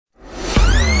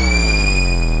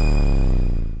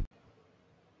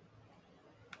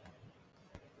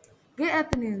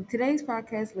afternoon. Today's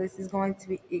podcast list is going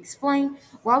to explain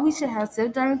why we should have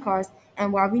self-driving cars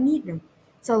and why we need them.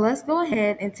 So let's go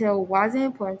ahead and tell why it's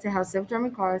important to have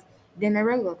self-driving cars than a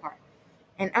regular car.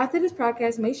 And after this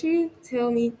podcast, make sure you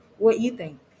tell me what you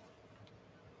think.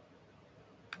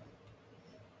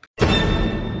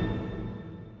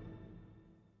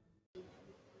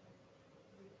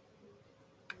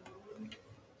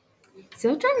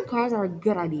 Self-driving cars are a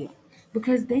good idea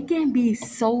because they can be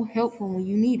so helpful when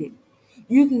you need it.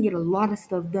 You can get a lot of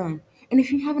stuff done. And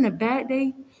if you're having a bad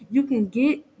day, you can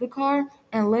get the car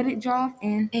and let it drive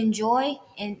and Enjoy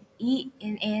and eat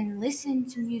and listen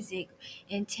to music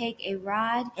and take a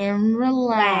ride.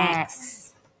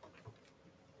 relax.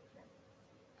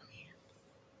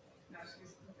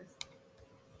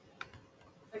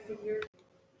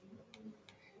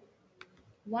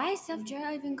 Why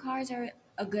self-driving cars are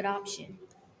a good option?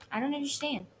 I don't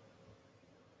understand.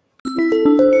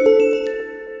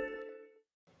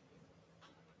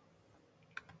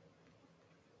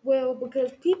 Well,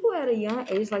 because people at a young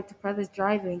age like to practice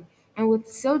driving, and with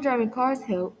self-driving cars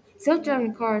help,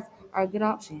 self-driving cars are a good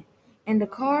option. And the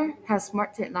car has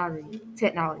smart technology.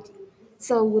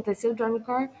 So with a self-driving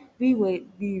car, we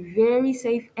would be very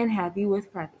safe and happy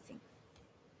with practicing.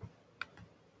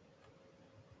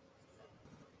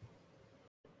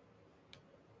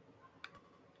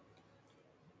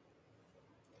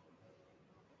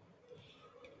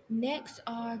 Next,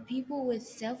 are people with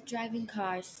self-driving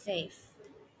cars safe?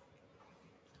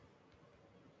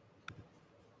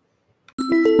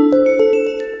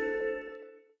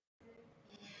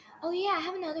 Oh yeah, I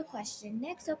have another question.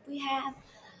 Next up we have,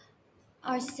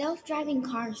 are self-driving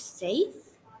cars safe?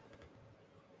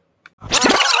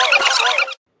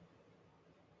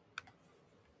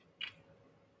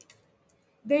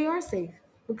 They are safe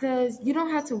because you don't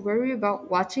have to worry about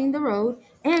watching the road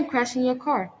and crashing your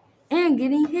car and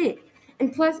getting hit.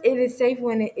 And plus, it is safe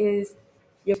when it is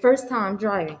your first time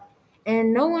driving,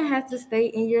 and no one has to stay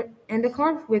in the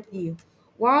car with you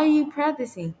while you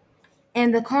practicing.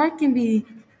 And the car can be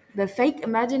the fake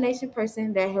imagination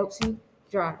person that helps you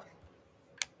drive.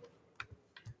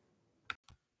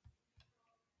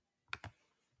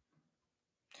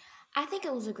 I think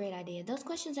it was a great idea. Those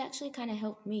questions actually kind of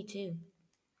helped me too.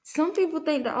 Some people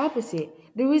think the opposite.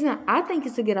 The reason I think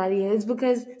it's a good idea is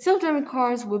because self-driving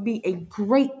cars would be a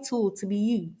great tool to be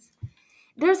used.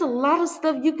 There's a lot of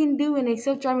stuff you can do in a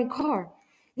self-driving car.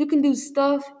 You can do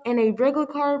stuff in a regular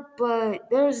car, but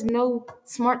there's no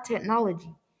smart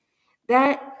technology.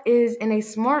 That is in a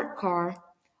smart car.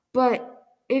 But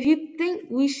if you think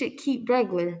we should keep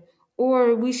regular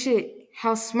or we should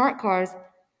have smart cars,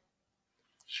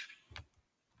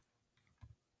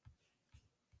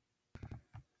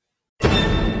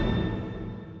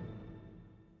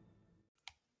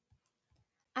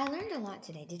 I learned a lot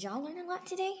today. Did y'all learn a lot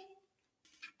today?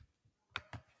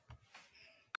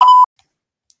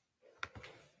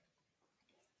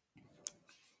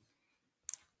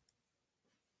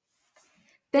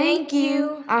 thank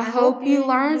you. I hope you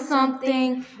learned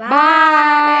something. Bye.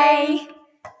 Bye.